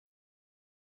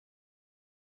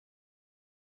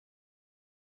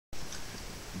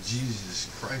Jesus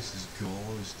Christ's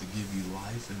goal is to give you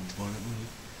life and abundantly,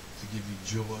 to give you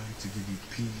joy, to give you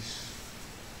peace,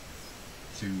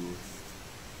 to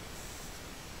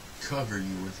cover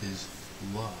you with his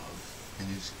love and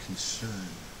his concern,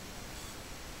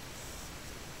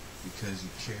 because he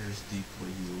cares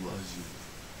deeply, he loves you.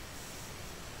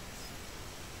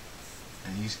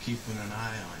 And he's keeping an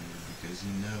eye on you because he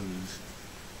knows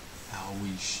how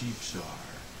we sheeps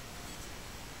are.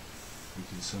 We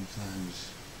can sometimes,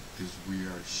 because we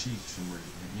are sheeps, and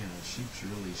sheeps are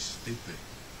really stupid,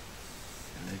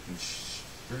 and they can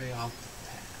stray off the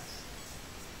path.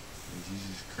 And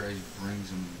Jesus Christ brings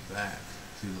them back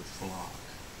to the flock.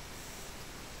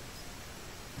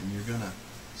 And you're gonna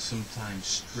sometimes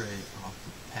stray off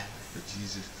the path, but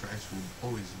Jesus Christ will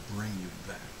always bring you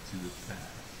back to the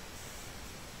path.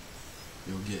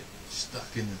 You'll get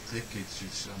stuck in the thickets or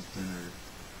something, or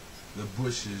the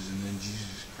bushes, and then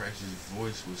Jesus Christ's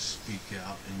voice will speak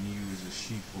out, and you as a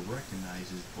sheep will recognize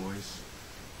his voice.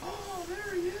 Oh,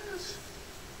 there he is!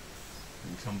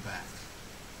 And come back.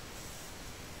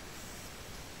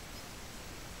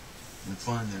 And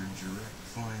find the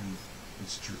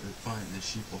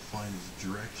sheep will find his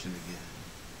direction again.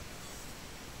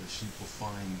 The sheep will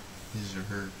find his or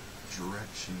her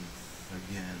direction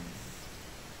again.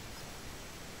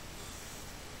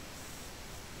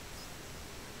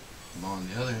 And on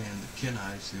the other hand, the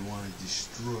Kenites, they want to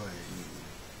destroy you.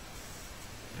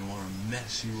 They want to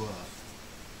mess you up.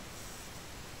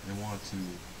 They want to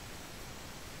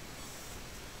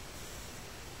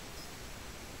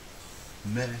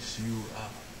mess you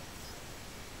up.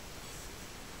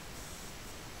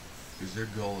 Because their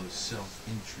goal is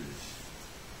self-interest.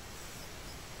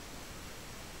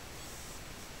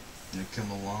 And they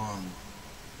come along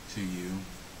to you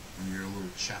when you're a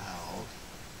little child,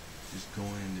 just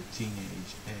going into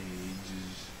teenage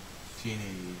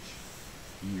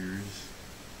years,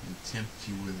 and tempt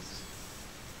you with,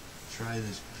 try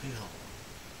this pill,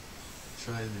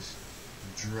 try this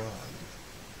drug,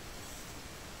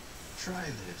 try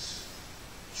this,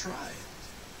 try it.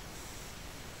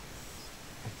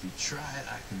 If you try it,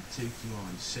 I can take you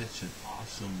on such an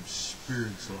awesome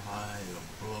spiritual high,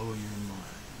 it'll blow your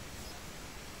mind.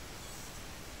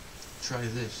 Try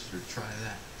this or try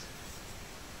that.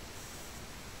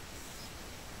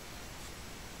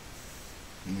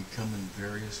 And they come in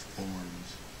various forms.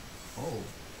 Oh,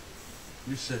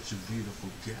 you're such a beautiful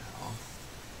gal.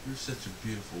 You're such a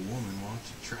beautiful woman. Why don't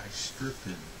you try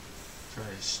stripping? Try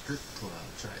a strip club.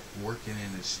 Try working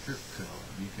in a strip club.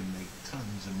 You can make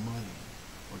tons of money.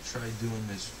 Or try doing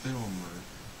this film, or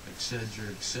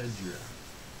etc., etc.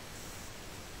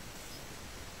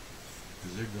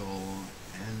 Because their goal,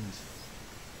 and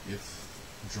if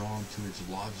drawn to its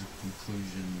logical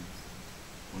conclusion,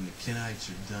 when the Kenites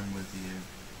are done with you,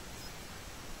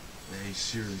 they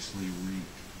seriously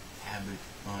wreak havoc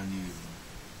on you.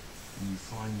 And you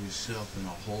find yourself in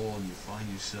a hole, and you find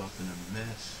yourself in a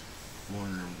mess,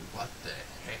 wondering, what the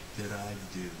heck did I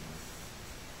do?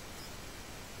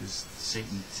 Because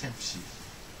Satan tempts you.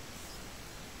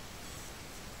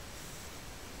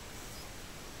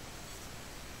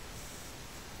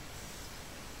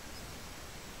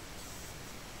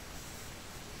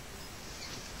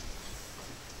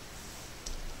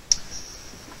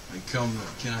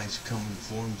 Kenites come in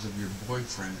forms of your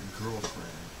boyfriend or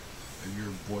girlfriend, or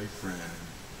your boyfriend.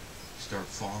 Start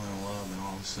falling in love, and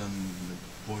all of a sudden the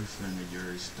boyfriend of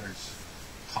yours starts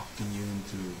talking you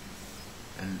into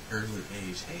an early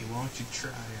age. Hey, why don't you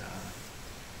try,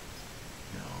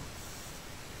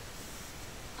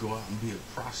 go out and be a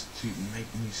prostitute and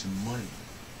make me some money,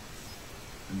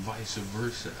 and vice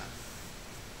versa.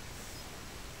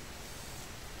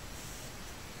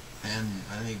 And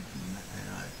I think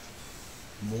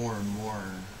more and more,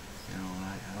 and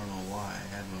I don't know why, I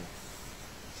have a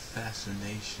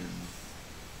fascination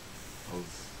of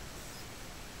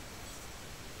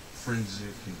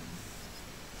forensic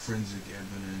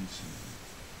evidence, and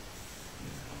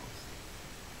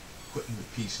putting the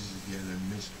pieces together,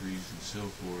 mysteries and so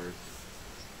forth.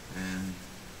 And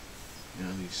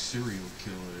these serial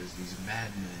killers, these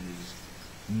madmen, these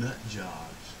nut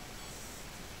jobs,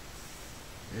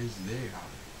 they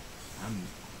are. I'm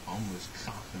almost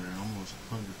confident, almost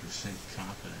 100%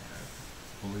 confident,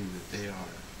 I believe that they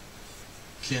are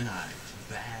Kenites,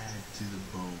 bad to the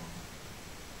bone.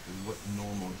 Because what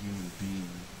normal human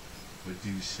being would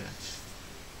do such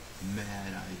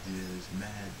mad ideas,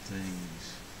 mad things?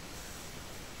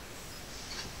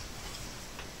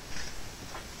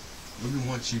 Even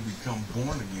once you become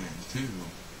born again, too,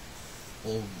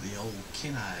 the old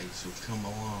Kenites will come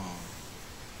along,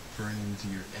 turn into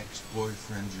your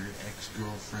ex-boyfriends, your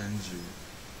ex-girlfriends, or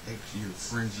your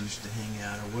friends used to hang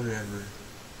out or whatever,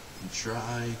 and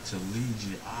try to lead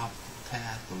you off the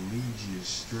path, to lead you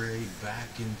straight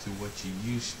back into what you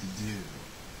used to do.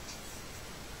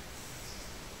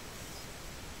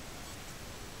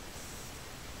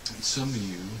 And some of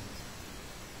you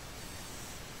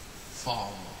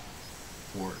fall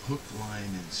for it, hook,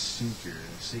 line, and sinker,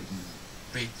 and Satan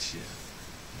baits you.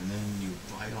 And then you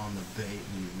bite on the bait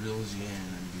and he reels you in,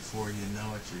 and before you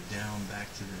know it, you're down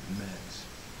back to that mess.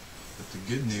 But the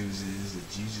good news is that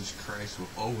Jesus Christ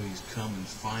will always come and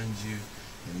find you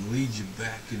and lead you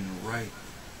back in the right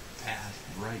path,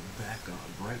 right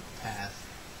path,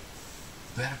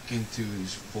 back into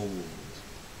his fold.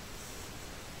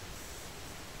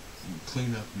 And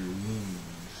clean up your wounds.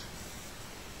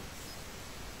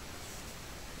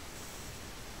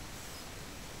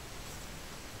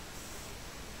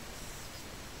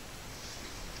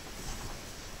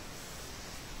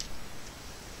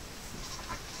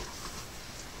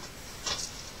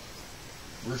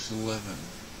 Verse 11.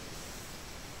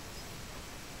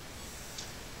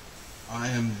 I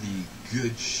am the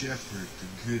good shepherd. The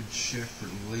good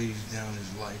shepherd lays down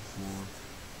his life for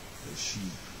the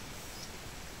sheep.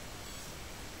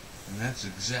 And that's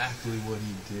exactly what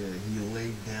he did. He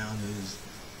laid down his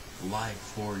life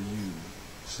for you,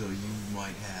 so you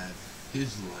might have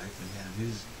his life and have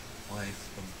his life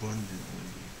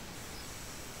abundantly.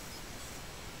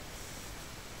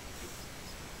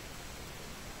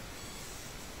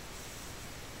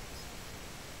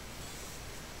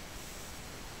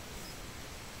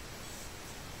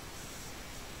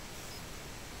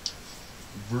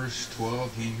 Verse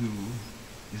 12, he who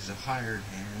is a hired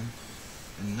hand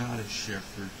and not a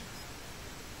shepherd,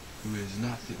 who is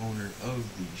not the owner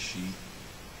of these sheep,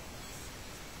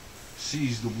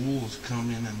 sees the wolves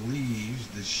come in and leaves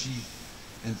the sheep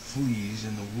and flees,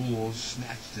 and the wolves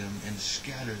snatch them and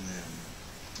scatter them.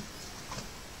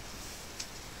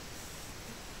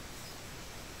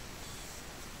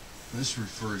 This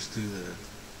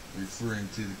referring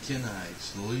to the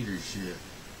Kenites, the leadership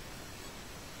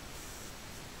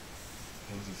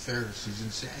of the Pharisees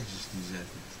and Sadducees at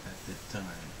that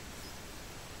time.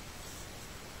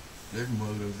 Their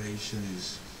motivation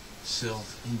is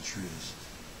self-interest.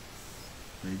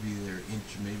 Maybe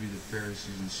the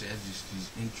Pharisees and Sadducees'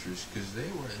 interest, because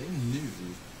they knew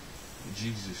that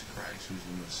Jesus Christ was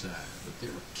the Messiah, but they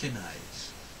were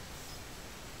Kenites.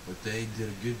 But they did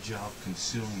a good job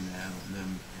concealing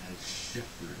them as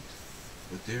shepherds.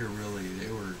 But they were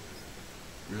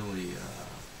really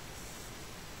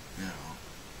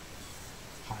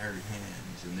hired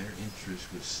hands, and their interest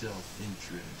was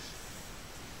self-interest.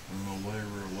 I don't know what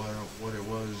it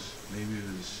was. Maybe it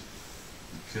was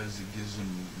because it gives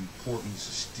them importance,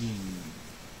 esteem,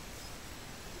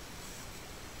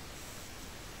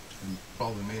 and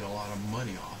probably made a lot of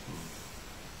money off of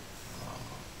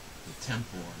the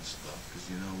temple and stuff, because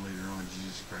later on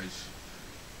Jesus Christ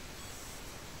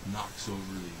knocks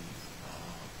over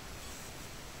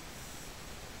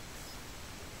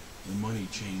the money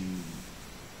tables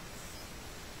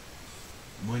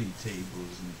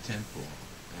in the temple.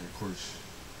 And of course,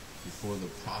 before the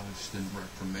Protestant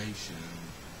Reformation,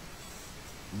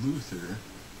 Luther,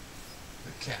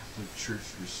 the Catholic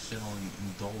Church was selling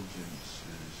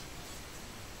indulgences,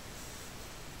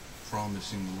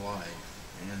 promising life.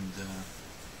 And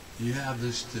you have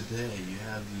this today. You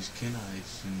have these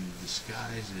Kenites in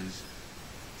disguise as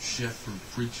shepherd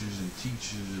preachers and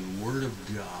teachers of the Word of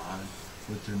God,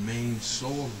 but their main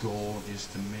sole goal is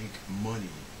to make money.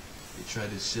 They try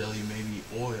to sell you maybe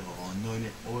oil,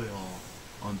 anointed oil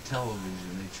on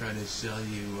television. They try to sell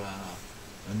you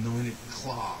anointed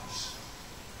cloths,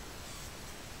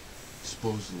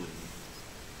 supposedly.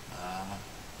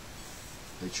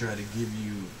 They try to get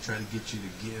you to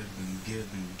give and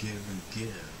give and give and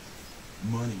give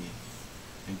money,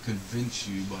 and convince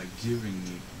you by giving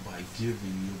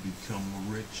you'll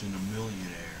become rich and a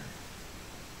millionaire.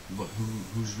 But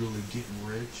who's really getting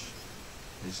rich?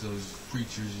 It's those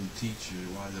preachers and teachers,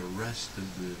 while the rest of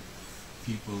the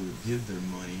people who give their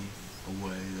money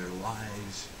away, their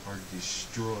lives are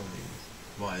destroyed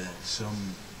by that.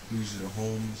 Some lose their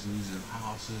homes, lose their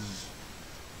houses,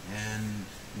 and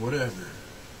whatever,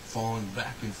 falling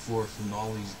back and forth in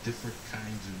all these different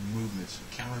kinds of movements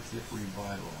of counterfeit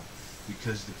revival,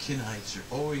 because the Kenites are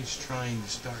always trying to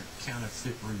start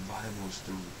counterfeit revivals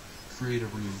to create a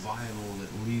revival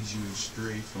that leads you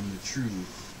astray from the true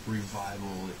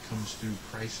revival that comes through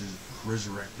Christ's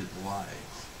resurrected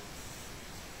life,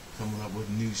 coming up with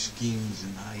new schemes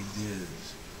and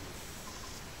ideas,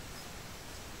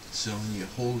 selling you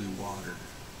holy water,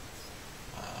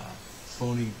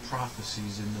 phony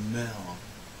prophecies in the mail,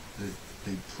 that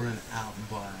they print out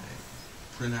by,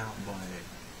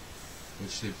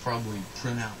 which they probably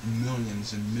print out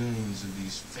millions and millions of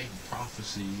these fake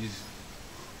prophecies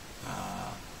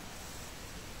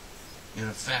in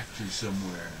a factory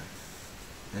somewhere,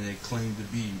 and they claim to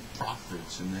be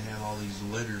prophets, and they have all these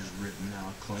letters written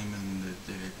out claiming that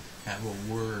they have a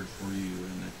word for you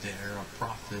and that they're a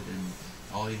prophet, and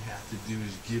all you have to do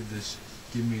is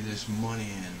give me this money,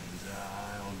 and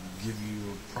I'll give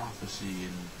you a prophecy,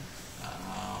 and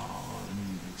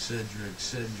etc.,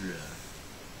 etc.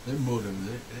 Their motive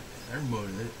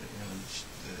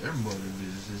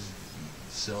is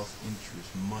self-interest,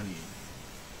 money.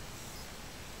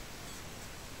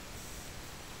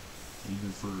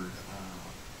 Even for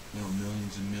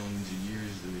millions and millions of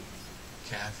years, the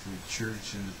Catholic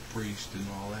Church and the priest and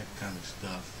all that kind of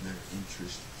stuff, their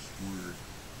interests were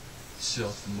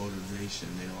self-motivation.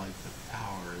 They like the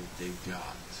power that they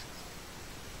got.